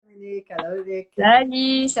Véronique. Allô, Eric.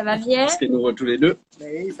 Salut, ça va bien? Est-ce qu'elle nous voit tous les deux?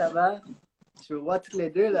 Oui, ça va? Je vous vois tous les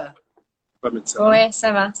deux, là. On va mettre ça. Ouais,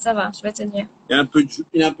 ça va, je vais tenir. Il y a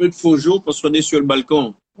un peu de faux jours parce qu'on est sur le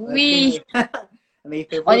balcon. Oui, Ok. Mais il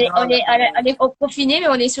fait beau on est, dehors, on est, on là. est, on est confinés, mais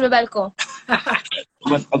on est sur le balcon.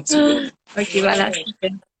 On va 30 secondes. Ok, voilà, Ouais.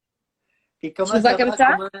 super. Et Tu comment le vois ça comme va?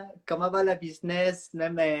 ça? Comment va la business,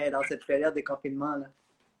 même dans cette période de confinement, là?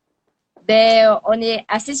 Ben, on est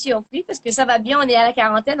assez surpris parce que ça va bien, on est à la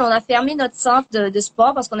quarantaine, on a fermé notre centre de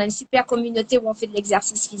sport parce qu'on a une super communauté où on fait de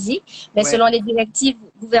l'exercice physique. Mais Ouais. selon les directives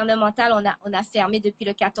gouvernementales, on a fermé depuis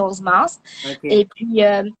le 14 mars. OK. Et puis,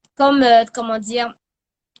 comment dire,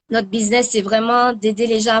 notre business, c'est vraiment d'aider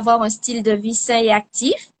les gens à avoir un style de vie sain et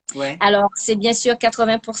actif. Ouais. Alors, c'est bien sûr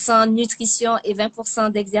 80% nutrition et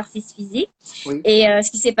 20% d'exercice physique. Oui. Et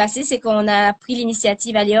ce qui s'est passé, c'est qu'on a pris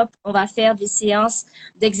l'initiative, allez hop, on va faire des séances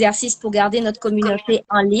d'exercice pour garder notre communauté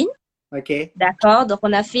en ligne. OK. D'accord? Donc,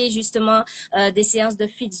 on a fait justement des séances de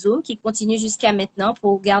Fit Zoom qui continuent jusqu'à maintenant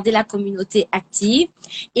pour garder la communauté active.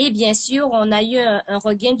 Et bien sûr, on a eu un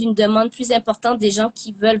regain d'une demande plus importante des gens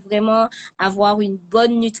qui veulent vraiment avoir une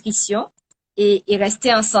bonne nutrition et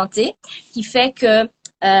rester en santé, qui fait que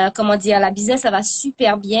comment dire, la business, ça va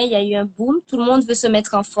super bien. Il y a eu un boom. Tout le monde veut se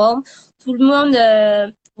mettre en forme. Tout le monde,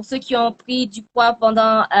 pour ceux qui ont pris du poids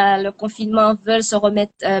pendant le confinement, veulent se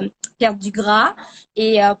remettre, perdre du gras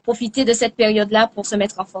et profiter de cette période-là pour se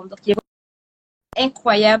mettre en forme. Donc, il y a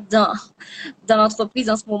incroyable dans l'entreprise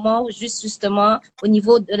en ce moment, justement au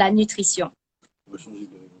niveau de la nutrition. On va changer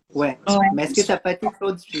de... Ouais. Ouais. Mais est-ce que ça n'a pas été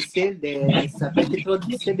trop difficile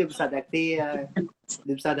de vous adapter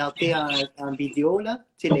en vidéo, là?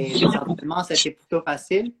 Tu sais, les entraînements, c'était plutôt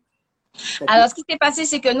facile? Alors, ce qui s'est passé,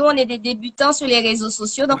 c'est que nous, on est des débutants sur les réseaux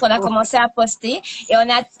sociaux, donc on a commencé à poster et on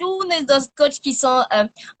a tous nos autres coachs qui sont...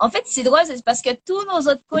 en fait, c'est drôle, c'est parce que tous nos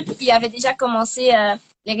autres coachs qui avaient déjà commencé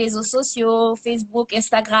les réseaux sociaux, Facebook,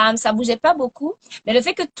 Instagram, ça bougeait pas beaucoup. Mais le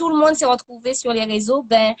fait que tout le monde s'est retrouvé sur les réseaux,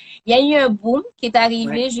 ben, il y a eu un boom qui est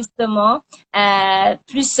arrivé justement,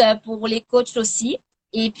 plus pour les coachs aussi.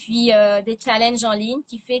 Et puis, des challenges en ligne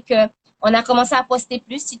qui fait que on a commencé à poster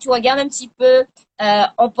plus. Si tu regardes un petit peu,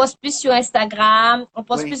 on poste plus sur Instagram, on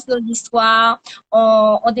poste plus nos histoires,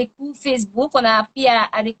 on découvre Facebook, on a appris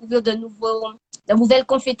à découvrir de nouvelles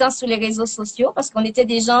compétences sur les réseaux sociaux parce qu'on était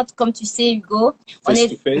des gens, comme tu sais, Hugo, on est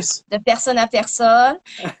de personne à personne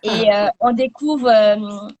et on découvre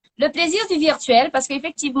le plaisir du virtuel parce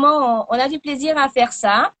qu'effectivement, on a du plaisir à faire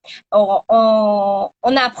ça. On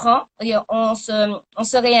apprend et on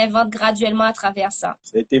se réinvente graduellement à travers ça.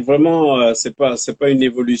 Ça a été vraiment, c'est pas une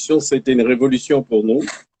évolution, c'était une révolution pour nous.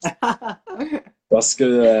 Parce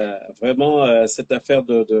que vraiment, cette affaire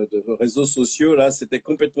de réseaux sociaux, là, c'était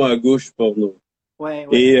complètement à gauche pour nous.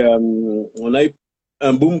 Et on a eu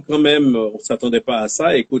un boom quand même, on s'attendait pas à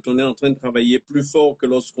ça. Écoute, on est en train de travailler plus fort que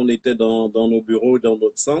lorsqu'on était dans nos bureaux, dans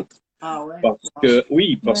notre centre. Ah ouais. Parce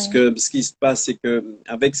que ce qui se passe, c'est que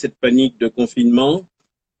avec cette panique de confinement,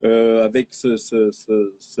 avec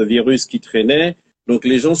ce virus qui traînait, donc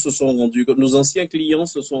les gens se sont rendus compte, nos anciens clients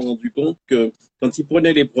se sont rendus compte que quand ils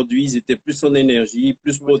prenaient les produits, ils étaient plus en énergie,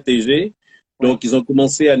 plus protégés. Donc ils ont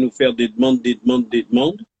commencé à nous faire des demandes.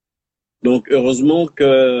 Donc heureusement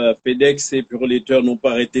que FedEx et Pure Letter n'ont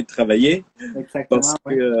pas arrêté de travailler. Exactement, parce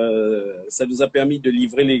que ça nous a permis de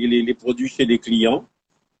livrer les produits chez les clients.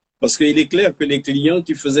 Parce qu'il est clair que les clients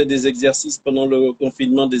qui faisaient des exercices pendant le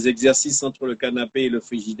confinement, des exercices entre le canapé et le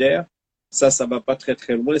frigidaire, ça va pas très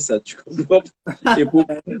très loin, ça, tu comprends?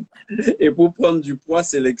 Et pour prendre du poids,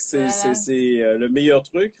 c'est le meilleur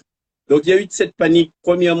truc. Donc il y a eu cette panique,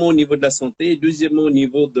 premièrement au niveau de la santé, et deuxièmement au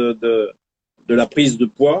niveau de la prise de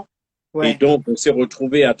poids. Et donc on s'est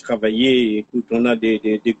retrouvé à travailler. Écoute, on a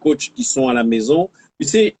des coachs qui sont à la maison. Tu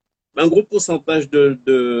sais, un gros pourcentage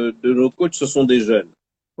de nos coachs, ce sont des jeunes.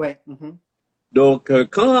 Donc,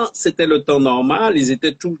 quand c'était le temps normal, ils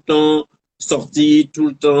étaient tout le temps sortis, tout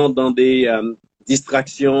le temps dans des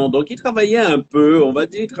distractions. Donc, ils travaillaient un peu, on va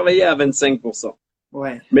dire, ils travaillaient à 25%.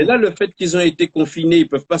 Mais là, le fait qu'ils ont été confinés, ils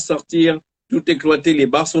peuvent pas sortir, tout est cloîtré, les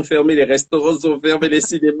bars sont fermés, les restaurants sont fermés, les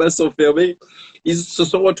cinémas sont fermés. Ils se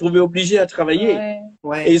sont retrouvés obligés à travailler.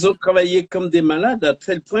 Et ils ont travaillé comme des malades à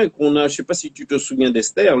tel point qu'on a, je sais pas si tu te souviens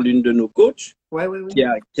d'Esther, l'une de nos coachs,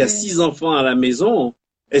 qui a 6 enfants à la maison.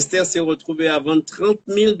 Esther s'est retrouvée à vendre 30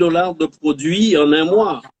 000 $ de produits en un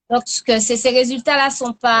mois. Donc, ces résultats-là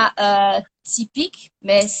sont pas typiques,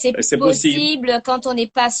 mais c'est possible quand on est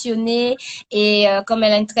passionné et comme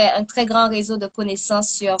elle a un très grand réseau de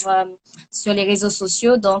connaissances sur les réseaux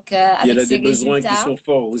sociaux. Donc, il y a des besoins qui sont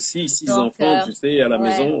forts aussi, 6 enfants, tu sais, à la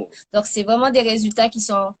maison. Donc, c'est vraiment des résultats qui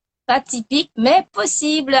sont pas typiques, mais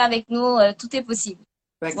possibles avec nous. Tout est possible.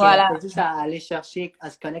 Fait que Voilà. c'est juste à aller chercher,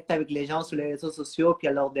 à se connecter avec les gens sur les réseaux sociaux, puis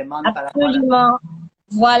à leur demander par rapport à Absolument.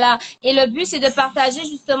 Voilà. Et le but, c'est de partager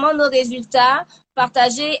justement nos résultats,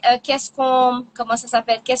 partager comment ça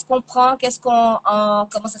s'appelle, qu'est-ce qu'on prend,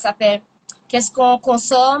 comment ça s'appelle, qu'est-ce qu'on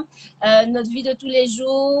consomme, notre vie de tous les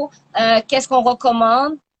jours, qu'est-ce qu'on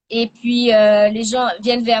recommande. Et puis, les gens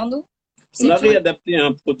viennent vers nous. On a tout. réadapté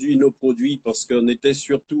nos produits parce qu'on était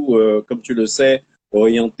surtout, comme tu le sais,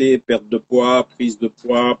 orienté perte de poids, prise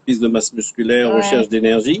de masse musculaire, Ouais. recherche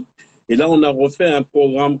d'énergie. Et là, on a refait un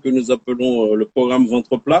programme que nous appelons le programme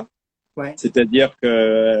ventre plat. Ouais. C'est-à-dire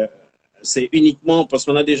que c'est uniquement parce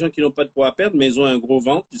qu'on a des gens qui n'ont pas de poids à perdre, mais ils ont un gros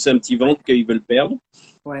ventre, tu sais, un petit ventre qu'ils veulent perdre.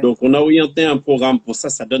 Ouais. Donc, on a orienté un programme pour ça.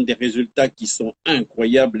 Ça donne des résultats qui sont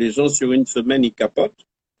incroyables. Les gens, sur une semaine, ils capotent.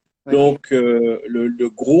 Ouais. Donc, le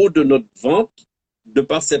gros de notre vente, de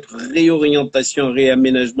par cette réorientation,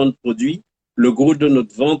 réaménagement de produits, le gros de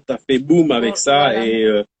notre vente a fait boom avec ça Voilà.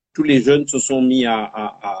 et tous les jeunes se sont mis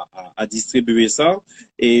à distribuer ça.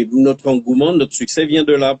 Et notre engouement, notre succès vient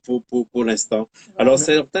de là pour l'instant. Voilà. Alors,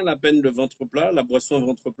 certains l'appellent le ventre plat, la boisson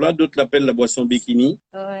ventre plat, d'autres l'appellent la boisson bikini.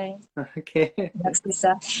 Ouais. OK. Donc, c'est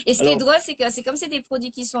ça. Et ce qui est drôle, c'est que c'est comme c'est des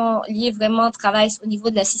produits qui sont liés vraiment, travaillent au niveau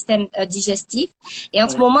de la système digestif. Et en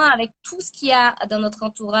ce moment, avec tout ce qu'il y a dans notre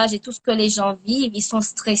entourage et tout ce que les gens vivent, ils sont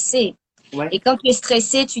stressés. Ouais. Et quand tu es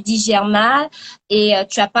stressé, tu digères mal et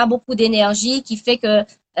tu as pas beaucoup d'énergie, qui fait que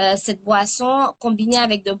cette boisson, combinée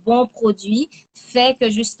avec de bons produits, fait que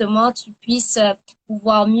justement tu puisses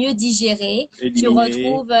pouvoir mieux digérer. Tu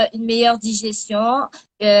retrouves une meilleure digestion,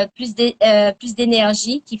 plus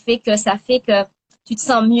d'énergie, qui fait que ça fait que tu te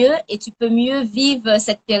sens mieux et tu peux mieux vivre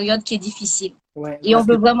cette période qui est difficile. Ouais. Et on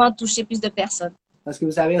veut vraiment toucher plus de personnes. Parce que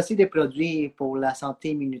vous avez aussi des produits pour la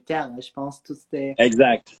santé immunitaire, hein, je pense. Tout c'était...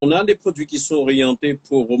 Exact. On a des produits qui sont orientés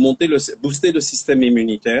pour booster le système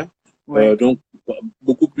immunitaire. Ouais. Donc,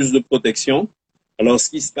 beaucoup plus de protection. Alors,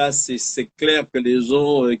 ce qui se passe, c'est clair que les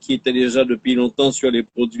gens qui étaient déjà depuis longtemps sur les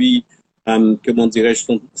produits, comment dirais-je,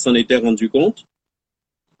 s'en étaient rendus compte.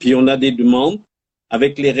 Puis, on a des demandes.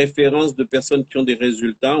 Avec les références de personnes qui ont des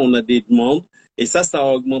résultats, on a des demandes. Et ça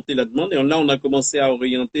a augmenté la demande. Et là, on a commencé à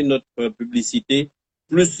orienter notre publicité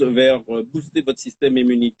plus vers booster votre système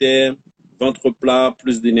immunitaire, ventre plat,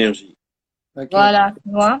 plus d'énergie. Okay. Voilà, tu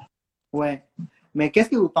vois. Ouais. Mais qu'est-ce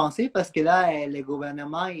que vous pensez? Parce que là, le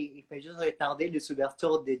gouvernement, il fait juste retarder les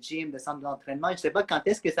ouvertures de gym, de centres d'entraînement. Je ne sais pas quand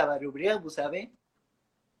est-ce que ça va rouvrir, vous savez?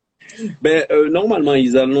 Ben, normalement,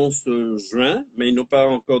 ils annoncent juin, mais ils n'ont pas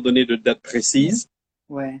encore donné de date précise.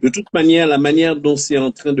 Ouais. De toute manière, la manière dont c'est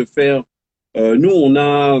en train de faire, nous, on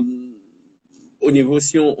a, au niveau,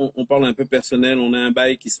 si on parle un peu personnel, on a un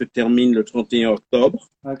bail qui se termine le 31 octobre.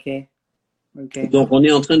 OK. Okay. Donc, on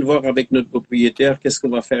est en train de voir avec notre propriétaire qu'est-ce qu'on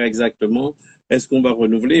va faire exactement. Est-ce qu'on va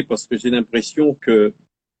renouveler? Parce que j'ai l'impression que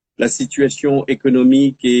la situation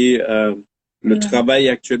économique et le travail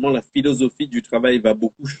actuellement, la philosophie du travail va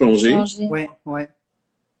beaucoup changer. Ouais, ouais.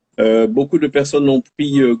 Beaucoup de personnes ont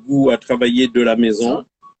pris goût à travailler de la maison.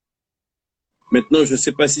 Maintenant, je ne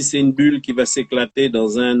sais pas si c'est une bulle qui va s'éclater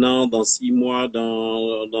dans 1 an, dans 6 mois,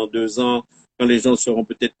 dans 2 ans, quand les gens seront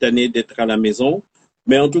peut-être tannés d'être à la maison.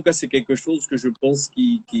 Mais en tout cas, c'est quelque chose que je pense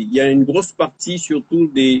qu'il y a une grosse partie, surtout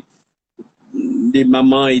des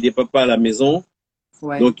mamans et des papas à la maison.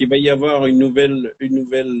 Ouais. Donc, il va y avoir une nouvelle,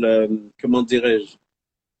 comment dirais-je,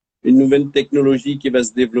 une nouvelle technologie qui va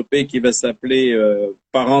se développer, qui va s'appeler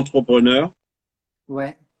parent-entrepreneur.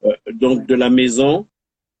 Ouais. Donc, de la maison.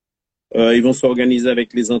 Ils vont s'organiser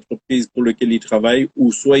avec les entreprises pour lesquelles ils travaillent,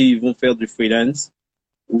 ou soit ils vont faire du freelance,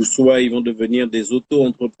 ou soit ils vont devenir des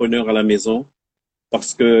auto-entrepreneurs à la maison.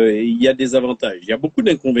 Parce que il y a des avantages. Il y a beaucoup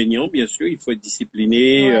d'inconvénients, bien sûr. Il faut être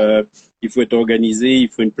discipliné, il faut être organisé, il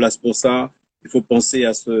faut une place pour ça. Il faut penser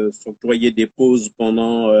à s'octroyer des pauses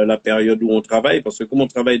pendant la période où on travaille, parce que comme on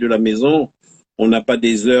travaille de la maison, on n'a pas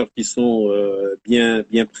des heures qui sont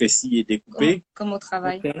bien précis et découpées. Comme au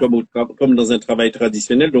travail. Comme dans un travail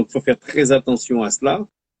traditionnel. Donc, il faut faire très attention à cela,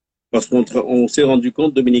 parce qu'on s'est rendu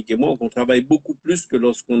compte, Dominique et moi, qu'on travaille beaucoup plus que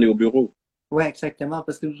lorsqu'on est au bureau. Oui, exactement.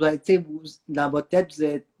 Parce que vous, dans votre tête, vous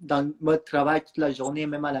êtes dans le mode travail toute la journée,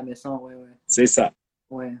 même à la maison. Ouais, ouais. C'est ça.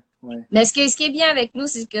 Ouais, ouais. Mais ce qui est bien avec nous,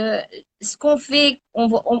 c'est que ce qu'on fait,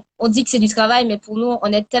 on dit que c'est du travail, mais pour nous,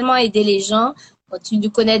 on a tellement aidé les gens. Tu nous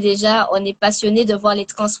connais déjà, on est passionné de voir les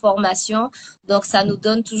transformations. Donc, ça nous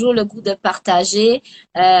donne toujours le goût de partager.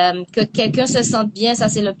 Que quelqu'un se sente bien, ça,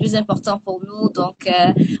 c'est le plus important pour nous. Donc,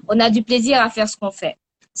 on a du plaisir à faire ce qu'on fait.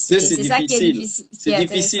 C'est difficile. C'est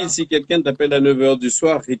difficile si quelqu'un t'appelle à 9 h du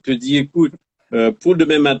soir et te dit, écoute, pour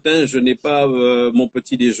demain matin, je n'ai pas mon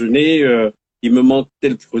petit déjeuner, il me manque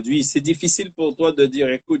tel produit. C'est difficile pour toi de dire,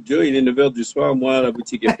 écoute, Joe, il est 9 heures du soir, moi, la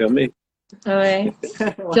boutique est fermée. Ouais.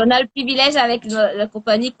 Puis on a le privilège avec la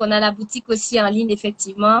compagnie qu'on a la boutique aussi en ligne,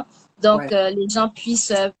 effectivement. Donc, Ouais, les gens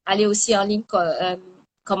puissent aller aussi en ligne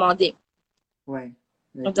commander. ouais.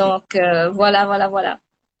 Ok. Donc, voilà.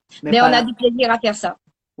 Mais Mais on a du plaisir à faire ça.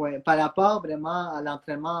 ouais, par rapport vraiment à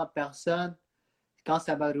l'entraînement en personne, quand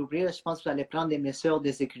ça va rouvrir, je pense que vous allez prendre des mesures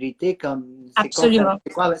de sécurité comme Absolument.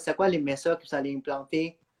 c'est quoi les mesures que vous allez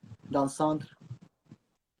implanter dans le centre?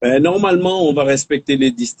 Normalement, on va respecter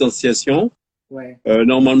les distanciations. Ouais,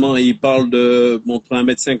 Normalement, il parle de montrer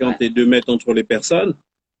 1,50 m et 2 mètres entre les personnes.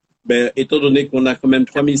 Étant donné qu'on a quand même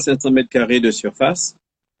 3500 mètres carrés de surface,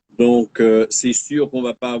 donc c'est sûr qu'on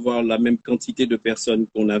va pas avoir la même quantité de personnes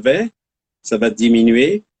qu'on avait. Ça va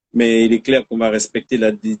diminuer, mais il est clair qu'on va respecter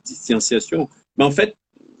la distanciation. Mais en fait,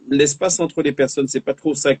 l'espace entre les personnes, c'est pas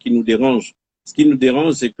trop ça qui nous dérange. Ce qui nous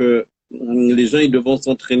dérange, c'est que les gens, ils devront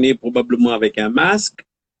s'entraîner probablement avec un masque.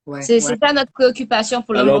 ouais, C'est ouais, ça notre préoccupation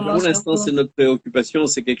pour le Alors, moment, pour l'instant, surtout. c'est notre préoccupation.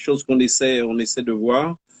 C'est quelque chose qu'on essaie de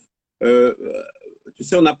voir. Euh, Tu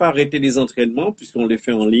sais, on n'a pas arrêté les entraînements puisqu'on les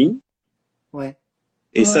fait en ligne. ouais,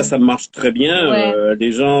 Et Ouais. ça marche très bien. Ouais.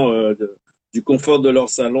 Les gens, du confort de leur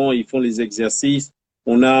salon, ils font les exercices.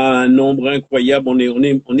 On a un nombre incroyable.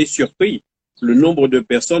 On est surpris. Le nombre de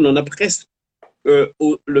personnes, on a presque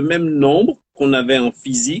le même nombre qu'on avait en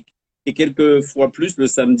physique et quelques fois plus le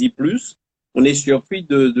samedi plus. On est surpris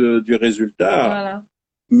du résultat. Voilà.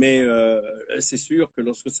 Mais c'est sûr que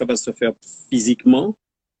lorsque ça va se faire physiquement,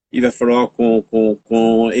 il va falloir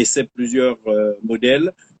qu'on essaie plusieurs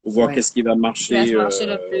modèles pour voir ouais. qu'est-ce qui va Qui va marcher se marcher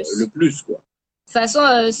le le plus. plus, quoi. De toute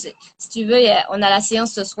façon, si tu veux, on a la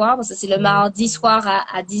séance ce soir, parce que c'est le mardi soir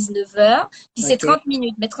à 19 heures. Puis c'est OK. 30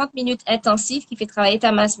 minutes, mais 30 minutes intensives qui fait travailler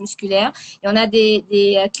ta masse musculaire. Et on a des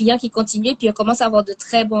clients qui continuent, puis on commence à avoir de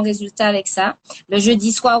très bons résultats avec ça. Le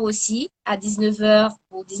jeudi soir aussi, à 19 heures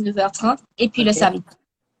ou 19h30, et puis le OK. samedi.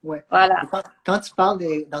 Ouais. Voilà. Et quand tu parles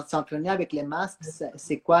de s'entraîner avec les masques,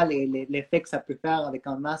 c'est quoi l'effet que ça peut faire avec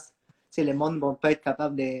un masque? Tu sais, les monde ne vont pas être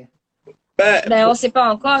capables de. Ben, on sait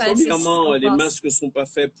pas encore, hein, c'est ce Premièrement, qu'on les pense. masques ne sont pas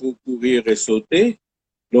faits pour courir et sauter.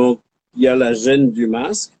 Donc, il y a la gêne du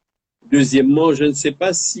masque. Deuxièmement, je ne sais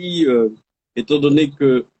pas si, étant donné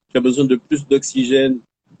que tu as besoin de plus d'oxygène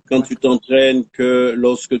quand Ouais. tu t'entraînes que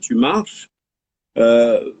lorsque tu marches,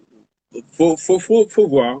 euh, faut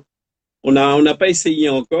voir. On n'a pas essayé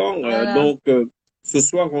encore. Voilà. Donc, ce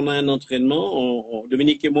soir, on a un entraînement.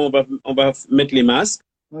 Dominique et moi, on va mettre les masques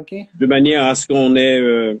OK. de manière à ce qu'on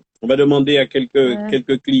ait, on va demander à Ouais.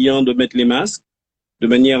 quelques clients de mettre les masques, de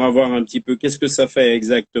manière à voir un petit peu qu'est-ce que ça fait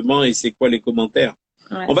exactement et c'est quoi les commentaires.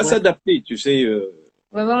 Ouais. On va Ouais. s'adapter, tu sais,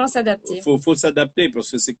 On va vraiment s'adapter. faut s'adapter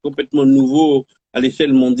parce que c'est complètement nouveau à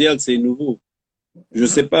l'échelle mondiale, c'est nouveau. Je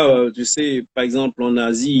sais pas, tu sais, par exemple en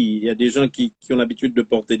Asie, il y a des gens qui ont l'habitude de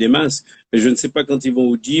porter des masques, mais je ne sais pas quand ils vont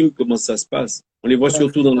au gym comment ça se passe. On les voit Ouais,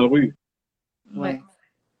 surtout c'est dans ça. la rue. Ouais. Ouais.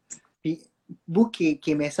 Puis, vous qui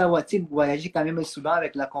aimez ça, vous voyagez quand même souvent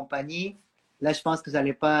avec la compagnie. Là, je pense que vous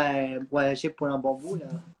n'allez pas voyager pour un bon bout, là.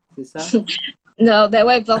 C'est ça? Non, ben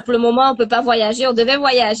ouais, pour le moment, on peut pas voyager. On devait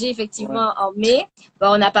voyager Ouais. effectivement en mai.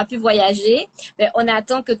 Ben, on n'a pas pu voyager. Ben, on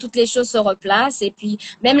attend que toutes les choses se replacent. Et puis,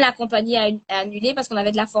 même la compagnie a annulé parce qu'on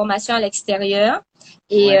avait de la formation à l'extérieur.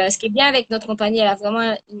 Et Ouais. ce qui est bien avec notre compagnie, elle a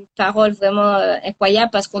vraiment une parole vraiment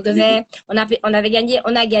incroyable parce on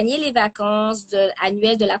a gagné les vacances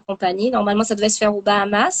annuelles de la compagnie. Normalement, ça devait se faire aux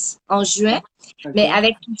Bahamas en juin. Mais OK.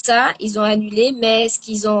 avec tout ça, ils ont annulé. Mais ce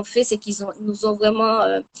qu'ils ont fait, c'est ils nous ont vraiment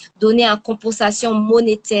donné en compensation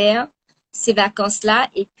monétaire ces vacances-là.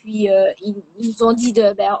 Et puis, ils nous ont dit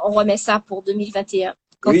on remet ça pour 2021,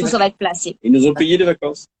 quand Oui, tout ça va être placé. ils nous ont payé des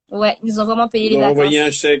vacances. Ouais, ils nous ont vraiment payé Ils les nous ont envoyé vacances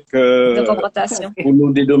un chèque de compensation. pour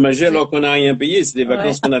nous dédommager Ouais. alors qu'on n'a rien payé. C'est des Ouais.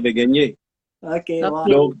 vacances qu'on avait gagnées. OK, Donc, wow.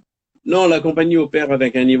 Donc, non, la compagnie opère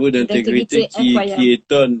avec un niveau d'intégrité l'intégrité incroyable. qui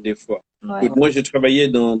étonne des fois. Ouais. Écoute, moi, j'ai travaillé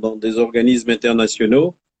dans des organismes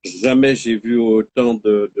internationaux. Jamais j'ai vu autant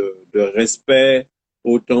de respect,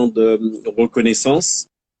 autant de reconnaissance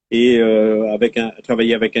et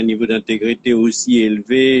travailler avec un niveau d'intégrité aussi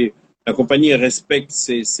élevé. La compagnie respecte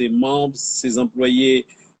ses membres, ses employés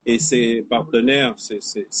et ses partenaires.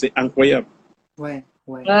 C'est incroyable. Ouais,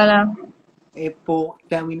 ouais. Voilà. Et pour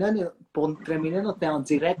terminer notre en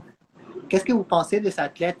direct, qu'est-ce que vous pensez des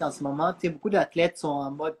athlètes en ce moment? Tu sais, beaucoup d'athlètes sont en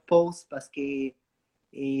mode pause parce qu'ils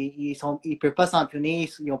ils peuvent pas s'entraîner,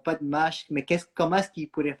 ils n'ont pas de match. Mais comment est-ce qu'ils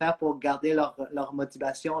pourraient faire pour garder leur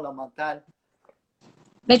motivation, leur mental?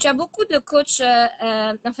 Mais tu as beaucoup de coachs,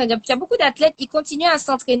 enfin, tu as beaucoup d'athlètes qui continuent à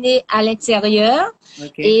s'entraîner à l'intérieur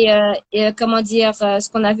OK. comment dire, ce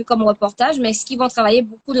qu'on a vu comme reportage, mais ce qu'ils vont travailler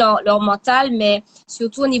beaucoup leur mental, mais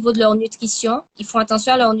surtout au niveau de leur nutrition. Ils font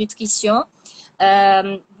attention à leur nutrition,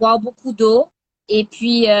 boire beaucoup d'eau. Et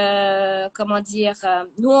puis, comment dire,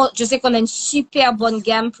 je sais qu'on a une super bonne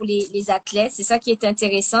gamme pour les athlètes. C'est ça qui est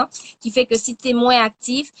intéressant, qui fait que si tu es moins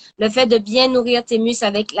actif, le fait de bien nourrir tes muscles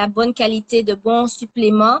avec la bonne qualité de bons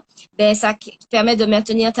suppléments, ben ça permet de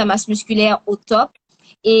maintenir ta masse musculaire au top.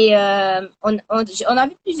 Et on a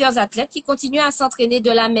vu plusieurs athlètes qui continuent à s'entraîner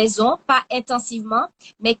de la maison, pas intensivement,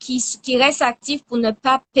 mais qui restent actifs pour ne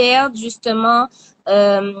pas perdre justement,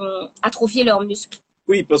 atrophier leurs muscles.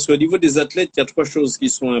 Oui, parce qu'au niveau des athlètes, il y a trois choses qui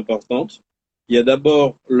sont importantes. Il y a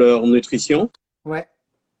d'abord leur nutrition, Ouais.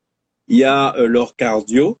 il y a leur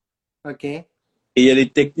cardio OK. et il y a les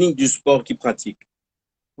techniques du sport qu'ils pratiquent.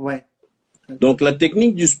 Ouais. Donc, la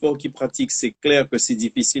technique du sport qu'ils pratiquent, c'est clair que c'est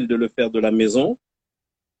difficile de le faire de la maison,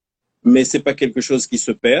 mais c'est pas quelque chose qui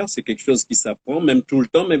se perd, c'est quelque chose qui s'apprend, même tout le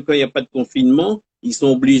temps, même quand il n'y a pas de confinement, ils sont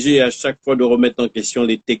obligés à chaque fois de remettre en question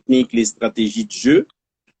les techniques, les stratégies de jeu.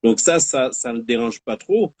 Donc ça ne dérange pas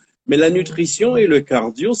trop. Mais la nutrition et le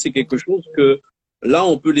cardio, c'est quelque chose que là,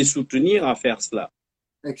 on peut les soutenir à faire cela.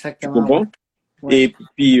 Tu Exactement. comprends? Ouais. Et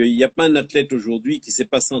puis, il n'y a pas un athlète aujourd'hui qui ne sait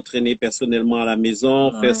pas s'entraîner personnellement à la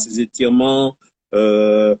maison, faire ses étirements.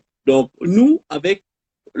 Donc, nous, avec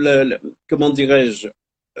comment dirais-je,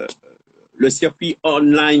 euh, le circuit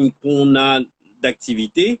online qu'on a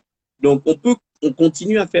d'activité, donc on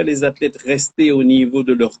continue à faire les athlètes rester au niveau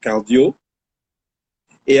de leur cardio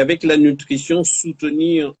et avec la nutrition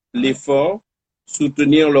soutenir l'effort,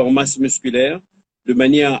 soutenir leur masse musculaire de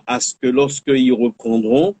manière à ce que lorsqu'ils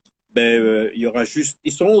reprendront, il y aura juste,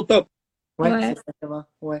 ils seront au top. Ouais, Ouais. c'est exactement.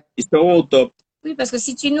 Ouais. Ils seront au top. Oui, parce que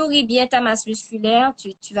si tu nourris bien ta masse musculaire,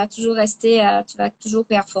 tu vas toujours rester, tu vas toujours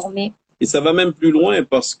performer. Et ça va même plus loin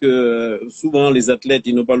parce que souvent les athlètes,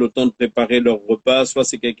 ils n'ont pas le temps de préparer leur repas. Soit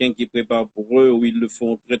c'est quelqu'un qui prépare pour eux ou ils le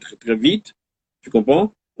font très, très, très vite. Tu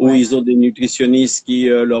comprends? Ou Ouais. ils ont des nutritionnistes qui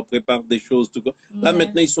leur préparent des choses. Tout. Là, Ouais.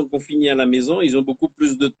 maintenant, ils sont confinés à la maison. Ils ont beaucoup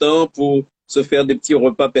plus de temps pour se faire des petits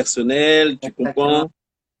repas personnels. Tu Exactement. comprends?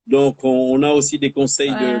 Donc, on a aussi des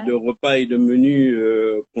conseils Ouais. de repas et de menus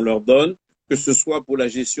qu'on leur donne, que ce soit pour la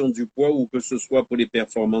gestion du poids ou que ce soit pour les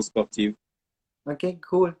performances sportives. OK,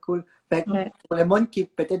 cool, cool. Fait que Ouais. pour le monde qui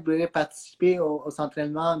peut-être voudrait participer aux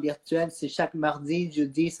entraînements virtuels, c'est chaque mardi,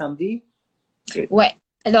 jeudi, samedi? Ouais.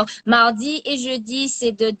 Alors, mardi et jeudi,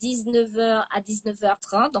 c'est de 19h à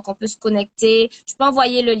 19h30. Donc, on peut se connecter. Je peux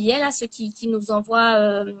envoyer le lien à ceux qui nous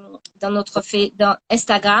envoient dans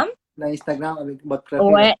Instagram. Dans Instagram avec votre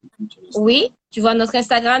profil. Ouais. Oui. Tu vois, notre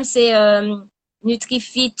Instagram, c'est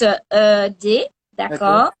NutriFit D.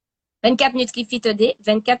 D'accord. 24 NutriFit D.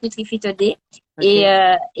 24 NutriFit D. OK.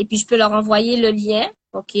 Et puis, je peux leur envoyer le lien.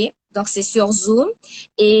 OK. Donc, c'est sur Zoom.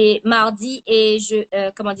 Et mardi et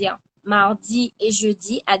mardi et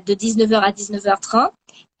jeudi de 19h à 19h30.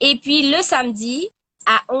 Et puis le samedi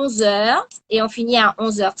à 11h et on finit à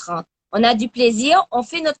 11h30. On a du plaisir. On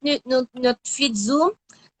fait notre feed Zoom,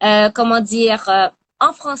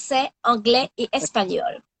 en français, anglais et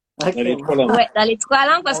espagnol. OK. Dans les trois langues. Ouais, dans les trois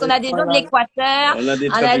langues parce Dans qu'on les a des trois gens de langues. l'Équateur, On a des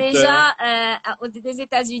on a des traducteurs. gens des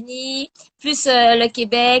États-Unis, plus le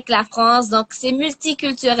Québec, la France. Donc, c'est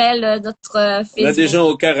multiculturel, notre On a Facebook. des gens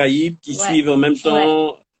aux Caraïbes qui Ouais. suivent en même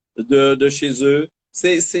temps de chez eux.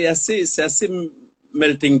 C'est assez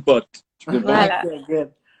melting pot. Tu comprends? Voilà. OK, good.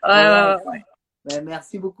 Ouais. Ben,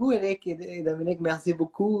 merci beaucoup, Eric et Dominique. Merci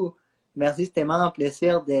beaucoup. Merci, c'était vraiment un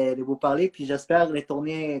plaisir de vous parler. Puis j'espère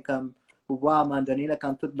retourner comme vous voir à un moment donné là,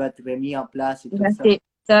 quand tout va être remis en place et tout ça. Merci.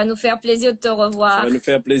 Ça va nous faire plaisir de te Ça revoir. va nous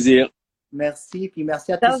faire plaisir. Merci. Puis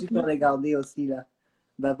merci à tous ceux qui ont regardé aussi. Là.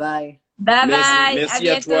 Bye bye. Bye bye. Merci à à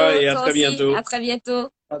bientôt. toi et à Toi très aussi. bientôt. À très bientôt.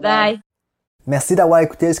 Bye bye. Bye. Merci d'avoir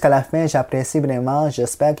écouté jusqu'à la fin, j'apprécie vraiment.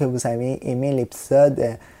 J'espère que vous avez aimé l'épisode.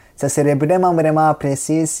 Ça serait vraiment, vraiment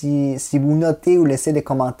apprécié si vous notez ou laissez des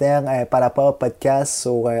commentaires par rapport au podcast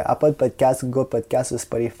sur Apple Podcast, Google Podcast ou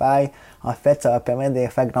Spotify. En fait, ça va permettre de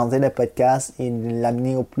faire grandir le podcast et de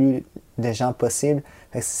l'amener au plus de gens possible.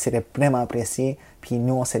 Fait que ça serait vraiment apprécié. Puis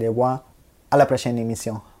nous, on se revoit à la prochaine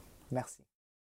émission. Merci.